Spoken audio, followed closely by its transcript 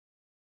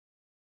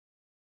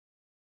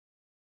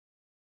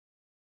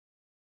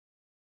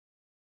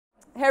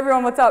Hey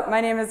everyone, what's up? My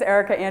name is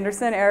Erica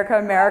Anderson, Erica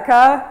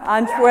America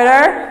on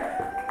Twitter.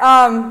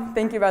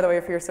 Thank you, by the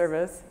way, for your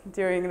service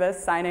doing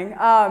this signing.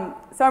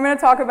 So I'm going to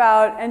talk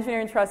about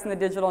engineering trust in the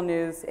digital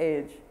news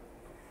age.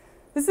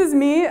 This is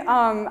me.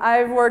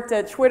 I've worked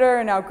at Twitter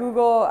and now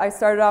Google. I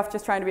started off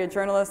just trying to be a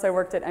journalist. I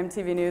worked at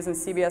MTV News and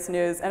CBS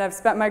News, and I've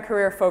spent my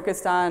career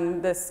focused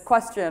on this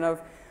question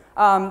of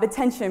the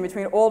tension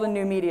between old and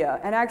new media,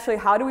 and actually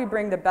how do we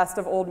bring the best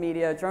of old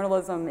media,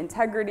 journalism,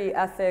 integrity,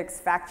 ethics,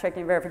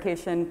 fact-checking,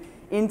 verification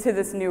into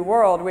this new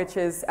world, which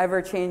is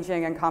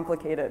ever-changing and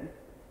complicated.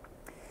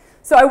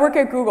 So I work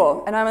at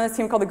Google, and I'm on this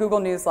team called the Google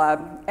News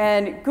Lab.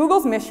 And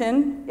Google's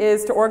mission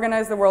is to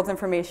organize the world's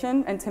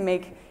information and to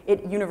make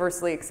it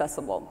universally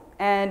accessible.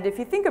 And if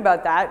you think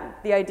about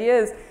that, the idea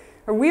is,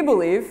 or we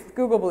believe,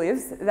 Google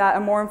believes, that a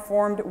more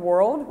informed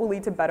world will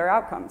lead to better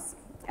outcomes.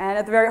 And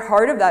at the very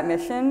heart of that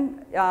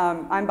mission,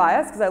 I'm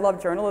biased because I love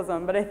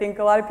journalism, but I think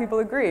a lot of people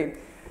agree.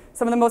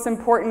 Some of the most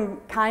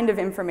important kind of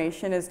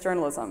information is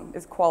journalism,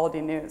 is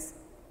quality news.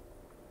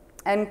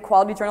 And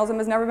quality journalism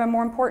has never been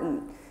more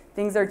important.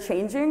 Things are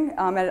changing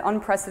at an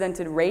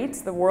unprecedented rate.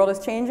 The world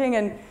is changing,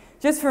 and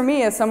just for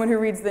me, as someone who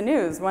reads the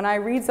news, when I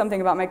read something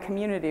about my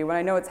community, when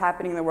I know what's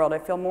happening in the world, I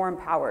feel more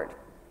empowered.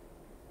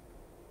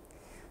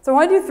 So I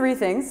want to do three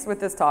things with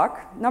this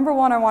talk. Number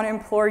one, I want to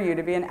implore you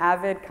to be an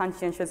avid,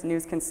 conscientious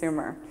news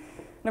consumer.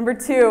 Number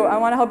two, I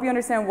want to help you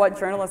understand what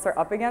journalists are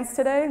up against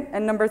today.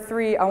 And number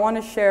three, I want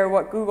to share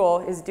what Google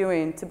is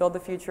doing to build the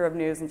future of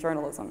news and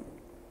journalism.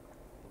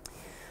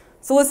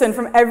 So listen,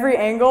 from every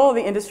angle,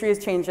 the industry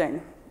is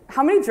changing.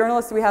 How many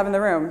journalists do we have in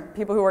the room?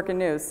 People who work in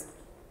news.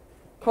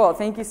 Cool,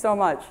 thank you so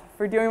much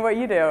for doing what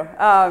you do.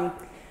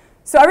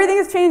 So everything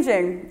is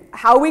changing.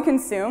 How we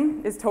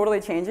consume is totally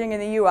changing. In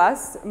the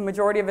US, a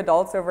majority of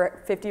adults,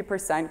 over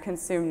 50%,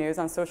 consume news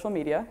on social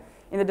media.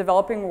 In the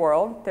developing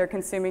world, they're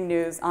consuming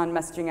news on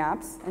messaging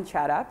apps and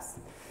chat apps.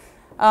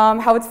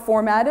 How it's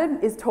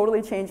formatted is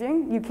totally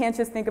changing. You can't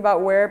just think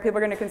about where people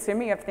are going to consume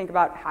it. You have to think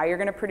about how you're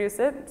going to produce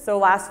it. So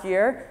last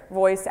year,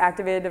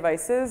 voice-activated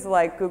devices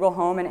like Google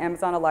Home and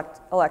Amazon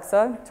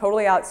Alexa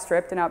totally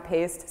outstripped and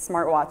outpaced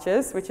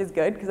smartwatches, which is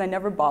good because I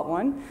never bought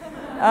one.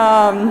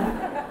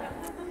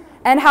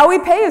 And how we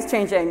pay is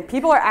changing.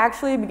 People are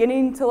actually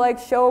beginning to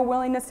show a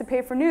willingness to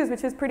pay for news,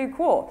 which is pretty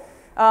cool.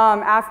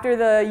 After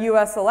the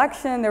US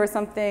election, there was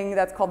something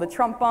that's called the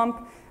Trump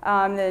bump.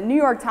 The New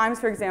York Times,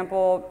 for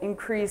example,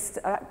 increased,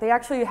 they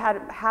actually had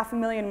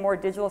 500,000 more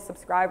digital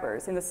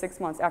subscribers in the 6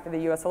 months after the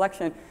US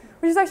election,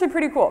 which is actually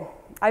pretty cool.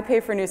 I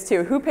pay for news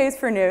too. Who pays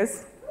for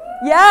news?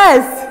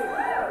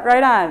 Yes!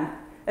 Right on.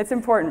 It's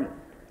important.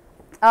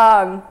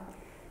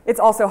 It's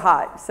also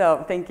hot,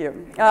 so thank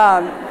you.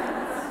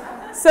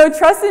 So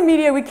trust in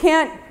media, we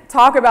can't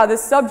talk about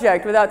this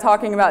subject without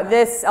talking about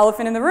this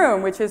elephant in the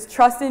room, which is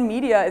trust in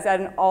media is at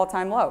an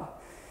all-time low.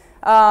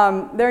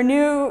 There are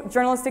new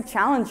journalistic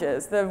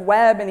challenges. The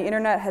web and the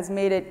internet has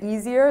made it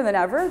easier than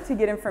ever to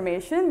get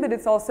information, but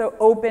it's also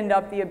opened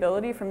up the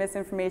ability for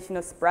misinformation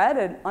to spread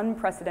at an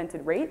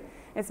unprecedented rate.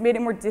 It's made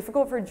it more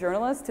difficult for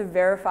journalists to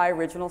verify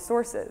original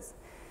sources.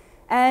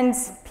 And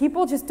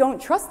people just don't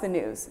trust the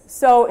news.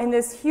 So in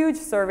this huge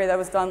survey that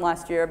was done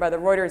last year by the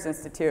Reuters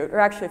Institute,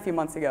 or actually a few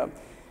months ago,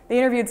 they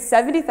interviewed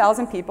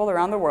 70,000 people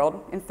around the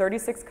world in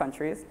 36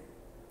 countries,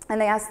 and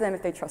they asked them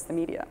if they trust the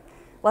media.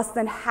 Less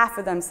than half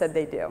of them said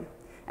they do.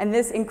 And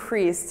this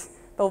increased,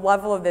 the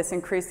level of this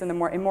increased in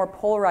more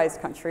polarized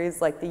countries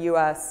like the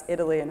US,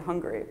 Italy, and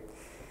Hungary.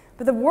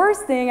 But the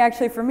worst thing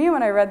actually for me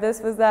when I read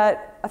this was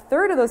that a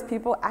third of those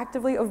people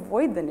actively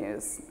avoid the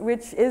news,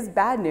 which is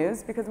bad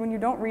news because when you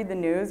don't read the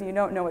news and you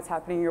don't know what's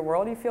happening in your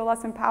world, you feel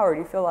less empowered,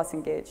 you feel less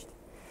engaged.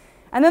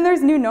 And then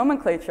there's new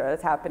nomenclature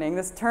that's happening,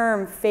 this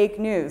term fake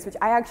news, which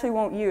I actually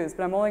won't use,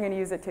 but I'm only going to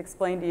use it to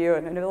explain to you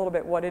in a little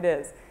bit what it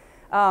is.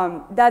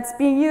 That's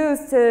being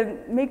used to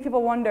make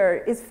people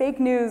wonder, is fake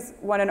news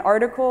when an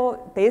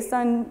article based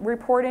on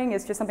reporting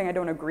is just something I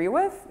don't agree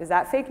with? Is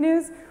that fake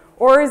news?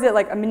 Or is it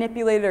like a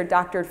manipulated or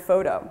doctored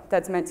photo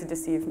that's meant to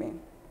deceive me?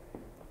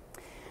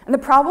 And the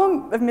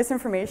problem of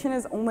misinformation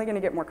is only going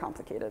to get more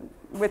complicated.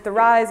 With the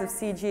rise of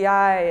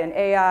CGI and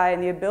AI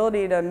and the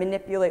ability to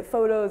manipulate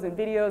photos and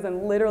videos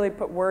and literally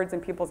put words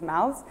in people's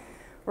mouths,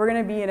 we're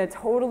going to be in a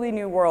totally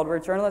new world where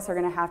journalists are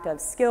going to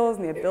have skills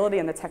and the ability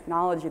and the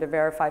technology to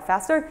verify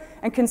faster,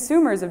 and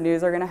consumers of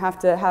news are going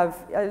to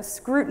have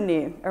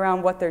scrutiny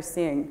around what they're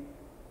seeing.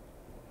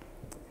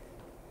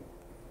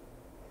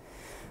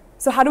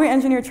 So how do we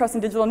engineer trust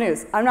in digital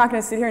news? I'm not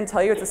going to sit here and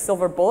tell you it's a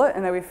silver bullet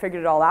and that we've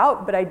figured it all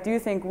out, but I do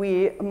think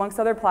we, amongst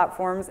other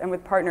platforms and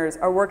with partners,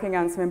 are working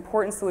on some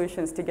important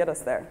solutions to get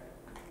us there.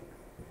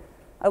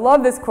 I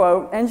love this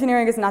quote: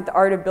 engineering is not the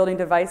art of building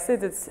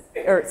devices,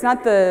 it's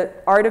not the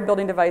art of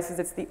building devices,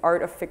 it's the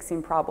art of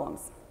fixing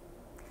problems.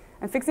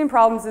 And fixing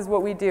problems is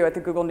what we do at the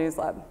Google News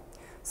Lab.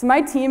 So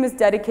my team is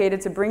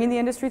dedicated to bringing the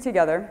industry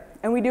together,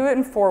 and we do it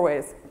in 4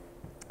 ways.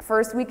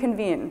 First, we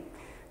convene.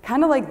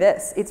 Kind of like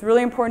this. It's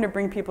really important to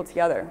bring people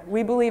together.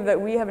 We believe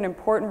that we have an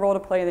important role to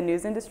play in the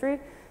news industry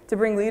to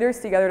bring leaders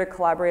together to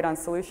collaborate on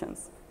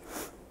solutions.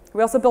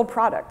 We also build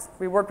product.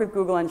 We work with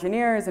Google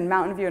engineers in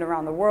Mountain View and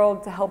around the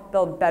world to help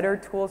build better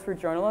tools for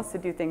journalists to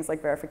do things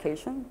like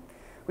verification.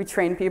 We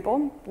train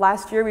people.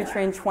 Last year, we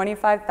trained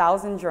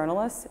 25,000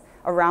 journalists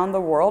around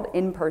the world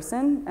in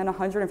person and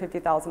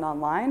 150,000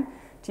 online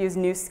to use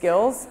new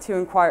skills,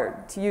 to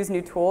use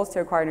new tools to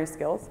acquire new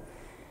skills.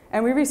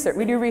 And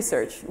we do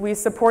research. We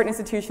support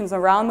institutions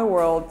around the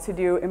world to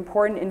do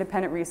important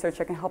independent research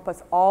that can help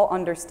us all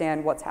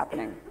understand what's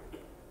happening.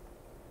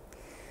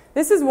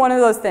 This is one of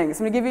those things.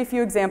 I'm going to give you a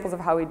few examples of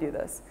how we do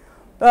this.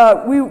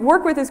 We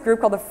work with this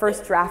group called the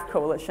First Draft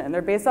Coalition.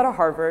 They're based out of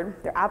Harvard.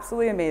 They're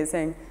absolutely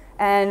amazing.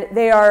 And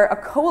they are a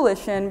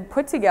coalition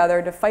put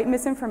together to fight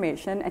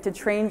misinformation and to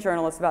train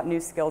journalists about new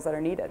skills that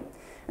are needed.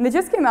 And they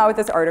just came out with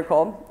this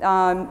article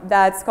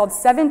that's called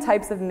 7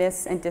 Types of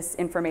Mis and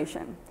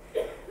Disinformation.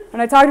 When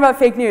I talked about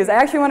fake news, I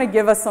actually want to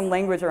give us some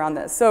language around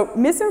this. So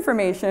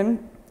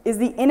misinformation is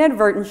the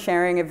inadvertent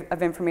sharing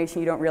of information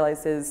you don't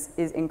realize is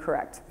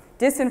incorrect.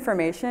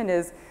 Disinformation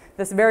is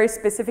this very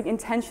specific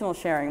intentional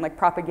sharing, like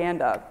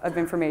propaganda of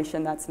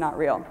information that's not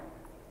real.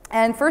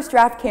 And First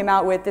Draft came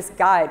out with this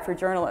guide for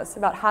journalists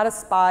about how to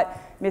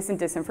spot mis and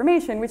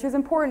disinformation, which is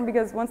important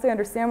because once they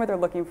understand what they're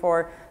looking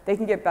for, they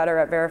can get better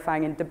at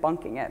verifying and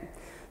debunking it.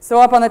 So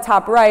up on the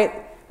top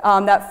right,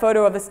 that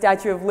photo of the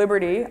Statue of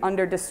Liberty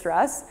under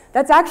distress,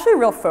 that's actually a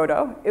real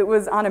photo. It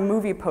was on a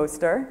movie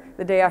poster,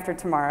 The Day After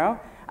Tomorrow,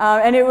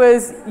 and it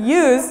was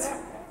used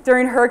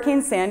during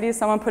Hurricane Sandy.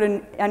 Someone put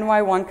an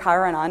NY1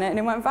 chyron on it, and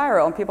it went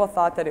viral, and people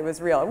thought that it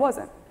was real. It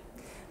wasn't.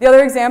 The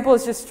other example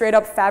is just straight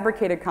up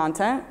fabricated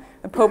content.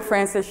 Pope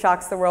Francis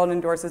shocks the world and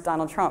endorses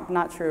Donald Trump.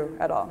 Not true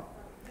at all.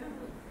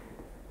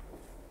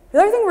 The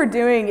other thing we're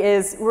doing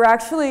is we're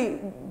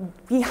actually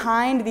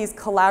behind these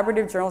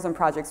collaborative journalism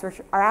projects,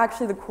 which are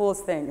actually the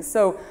coolest things.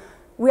 So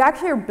we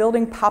actually are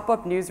building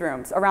pop-up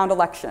newsrooms around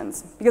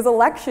elections, because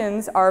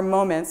elections are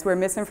moments where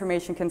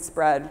misinformation can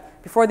spread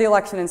before the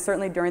election and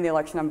certainly during the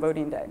election on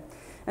voting day.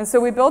 And so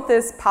we built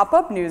this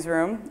pop-up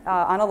newsroom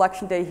on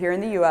election day here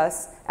in the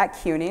US at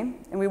CUNY,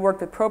 and we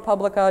worked with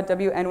ProPublica,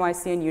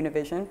 WNYC, and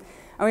Univision.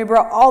 And we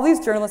brought all these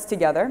journalists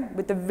together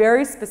with the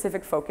very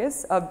specific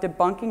focus of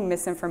debunking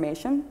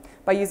misinformation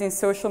by using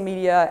social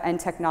media and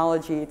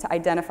technology to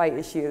identify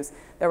issues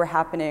that were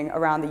happening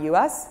around the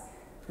US,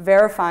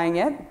 verifying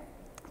it,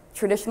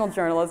 traditional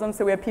journalism.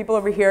 So we have people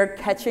over here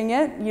catching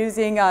it,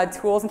 using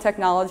tools and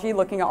technology,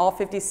 looking at all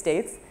 50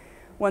 states.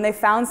 When they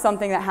found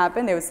something that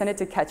happened, they would send it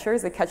to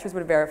catchers. The catchers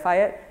would verify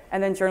it,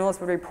 and then journalists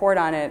would report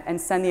on it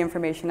and send the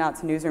information out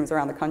to newsrooms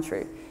around the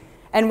country.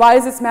 And why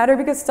does this matter?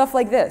 Because stuff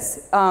like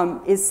this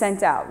is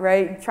sent out,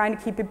 right? Trying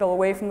to keep people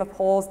away from the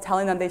polls,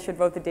 telling them they should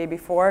vote the day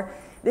before.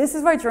 This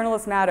is why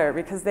journalists matter,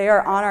 because they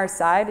are on our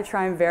side to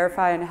try and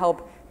verify and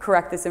help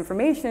correct this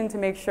information to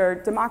make sure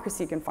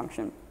democracy can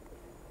function.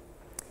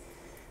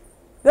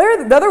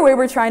 The other way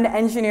we're trying to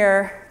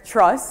engineer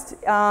trust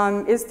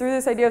is through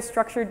this idea of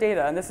structured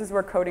data, and this is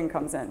where coding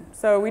comes in.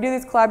 So we do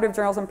these collaborative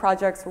journalism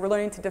projects where we're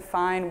learning to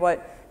define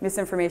what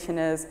misinformation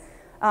is.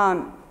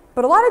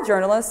 But a lot of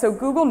journalists, so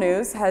Google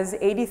News has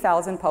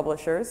 80,000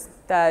 publishers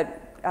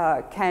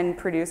that can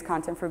produce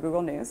content for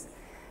Google News.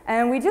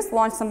 And we just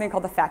launched something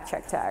called the fact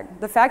check tag.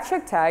 The fact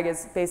check tag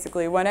is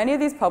basically when any of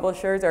these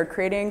publishers are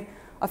creating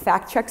a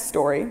fact check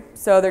story,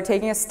 so they're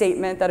taking a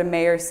statement that a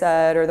mayor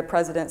said or the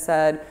president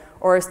said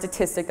or a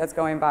statistic that's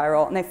going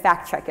viral, and they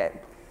fact check it.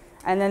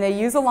 And then they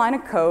use a line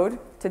of code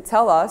to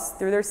tell us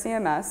through their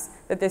CMS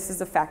that this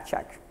is a fact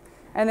check.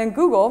 And then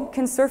Google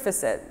can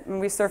surface it.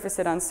 And we surface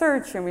it on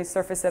search, and we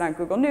surface it on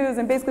Google News.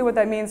 And basically what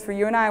that means for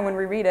you and I when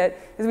we read it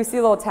is we see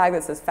a little tag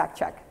that says fact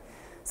check.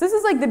 So this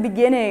is like the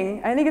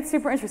beginning, I think it's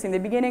super interesting, the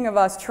beginning of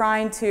us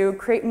trying to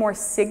create more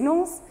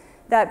signals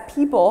that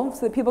so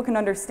that people can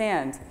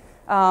understand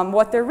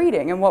what they're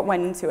reading and what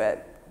went into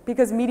it.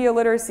 Because media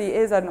literacy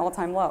is at an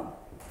all-time low.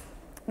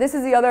 This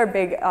is the other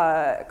big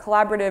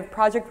collaborative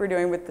project we're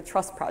doing with the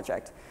Trust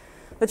Project.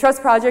 The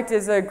Trust Project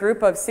is a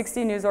group of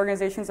 60 news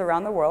organizations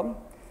around the world.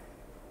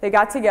 They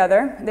got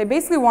together. They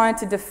basically wanted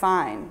to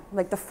define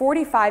like the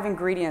 45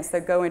 ingredients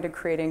that go into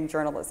creating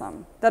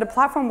journalism that a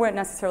platform wouldn't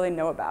necessarily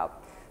know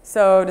about.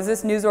 So does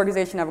this news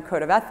organization have a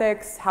code of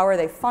ethics? How are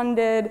they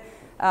funded?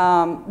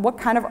 What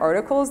kind of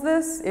article is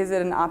this? Is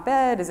it an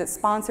op-ed? Is it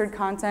sponsored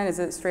content? Is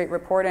it straight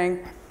reporting?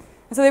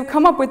 And so they've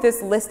come up with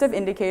this list of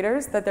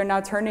indicators that they're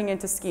now turning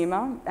into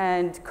schema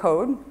and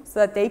code so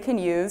that they can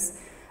use.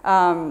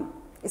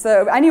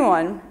 So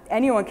anyone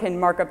can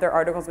mark up their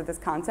articles with this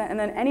content, and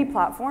then any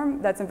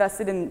platform that's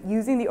invested in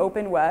using the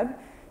open web,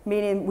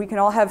 meaning we can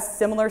all have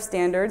similar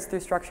standards through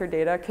structured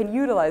data, can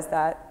utilize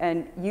that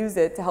and use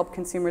it to help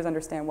consumers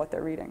understand what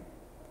they're reading.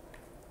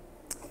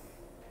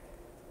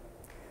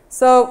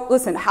 So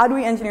listen, how do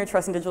we engineer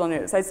trust in digital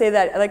news? I'd say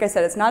that, like I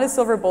said, it's not a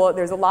silver bullet.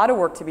 There's a lot of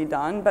work to be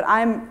done, but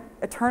I'm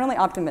eternally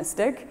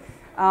optimistic.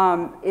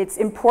 It's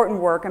important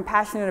work. I'm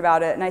passionate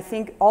about it, and I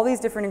think all these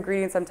different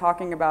ingredients I'm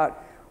talking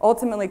about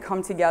ultimately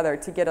come together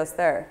to get us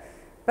there.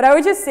 But I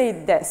would just say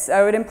this,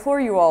 I would implore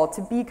you all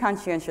to be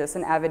conscientious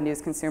and avid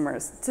news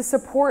consumers, to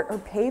support or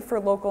pay for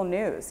local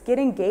news. Get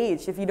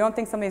engaged. If you don't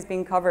think something's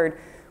being covered,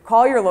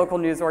 call your local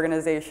news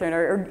organization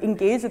or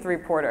engage with the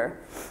reporter.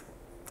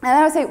 And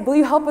I would say, will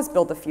you help us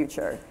build the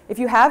future? If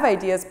you have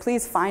ideas,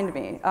 please find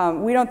me.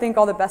 We don't think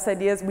all the best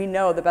ideas, we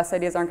know the best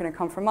ideas aren't going to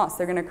come from us.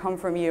 They're going to come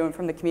from you and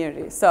from the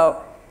community.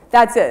 So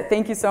that's it.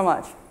 Thank you so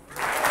much.